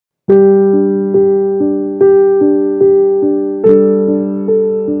These,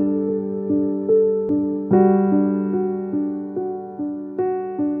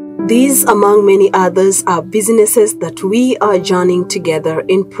 among many others, are businesses that we are journeying together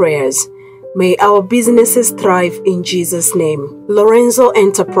in prayers. May our businesses thrive in Jesus' name. Lorenzo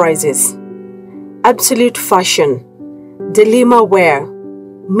Enterprises, Absolute Fashion, Delima Wear,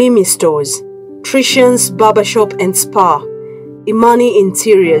 Mimi Stores, Trician's Barbershop and Spa, Imani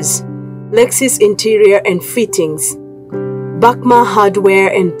Interiors, Lexis Interior and Fittings, Bakma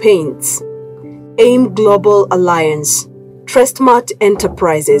Hardware and Paints, AIM Global Alliance, Trustmart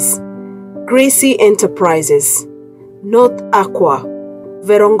Enterprises, Gracie Enterprises, North Aqua,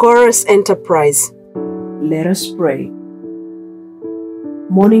 Verongoras Enterprise. Let us pray.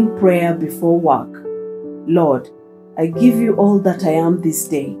 Morning prayer before work. Lord, I give you all that I am this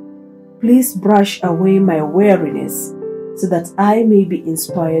day. Please brush away my weariness so that I may be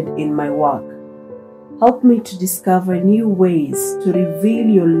inspired in my work. Help me to discover new ways to reveal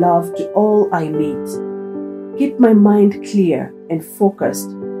your love to all I meet. Keep my mind clear and focused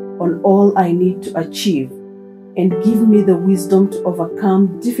on all I need to achieve, and give me the wisdom to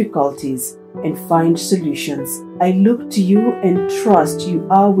overcome difficulties and find solutions. I look to you and trust you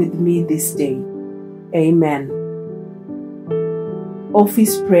are with me this day. Amen.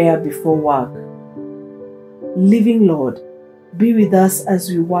 Office prayer before work. Living Lord, be with us as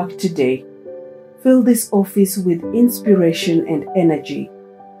we work today. Fill this office with inspiration and energy.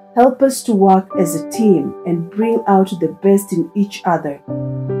 Help us to work as a team and bring out the best in each other.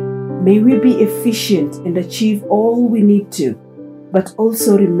 May we be efficient and achieve all we need to, but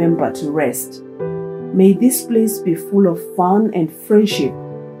also remember to rest. May this place be full of fun and friendship,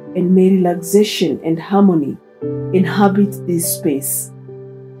 and may relaxation and harmony inhabit this space.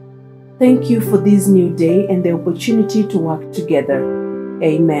 Thank you for this new day and the opportunity to work together.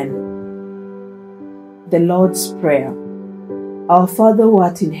 Amen. The Lord's Prayer. Our Father who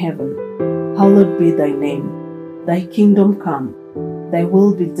art in heaven, hallowed be thy name. Thy kingdom come, thy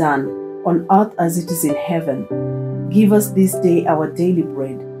will be done, on earth as it is in heaven. Give us this day our daily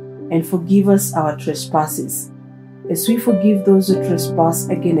bread, and forgive us our trespasses, as we forgive those who trespass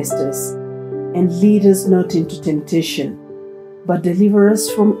against us. And lead us not into temptation, but deliver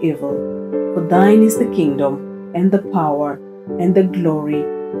us from evil. For thine is the kingdom, and the power, and the glory,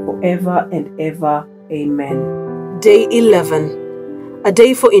 forever and ever. Amen. Day 11. A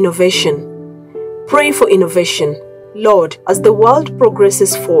day for innovation. Pray for innovation. Lord, as the world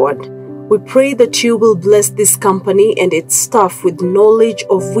progresses forward, we pray that you will bless this company and its staff with knowledge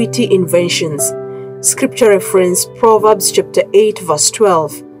of witty inventions. Scripture reference Proverbs chapter 8 verse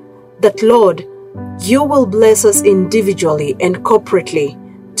 12. That Lord, you will bless us individually and corporately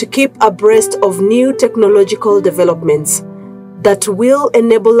to keep abreast of new technological developments that will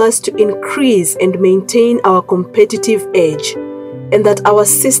enable us to increase and maintain our competitive edge, and that our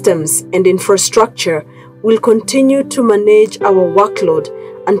systems and infrastructure will continue to manage our workload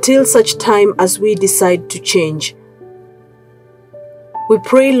until such time as we decide to change. We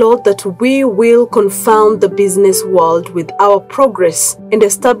pray, Lord, that we will confound the business world with our progress and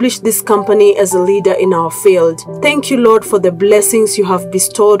establish this company as a leader in our field. Thank you, Lord, for the blessings you have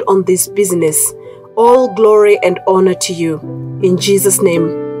bestowed on this business. All glory and honor to you. In Jesus' name,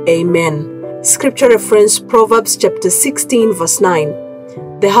 amen. Scripture reference Proverbs chapter 16 verse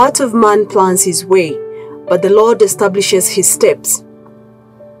 9. The heart of man plans his way, but the Lord establishes his steps.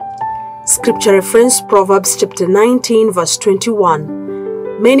 Scripture reference Proverbs chapter 19 verse 21.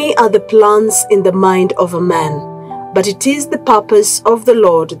 Many are the plans in the mind of a man, but it is the purpose of the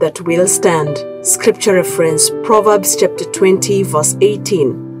Lord that will stand. Scripture reference Proverbs chapter 20 verse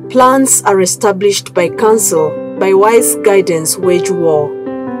 18. Plans are established by counsel, by wise guidance wage war.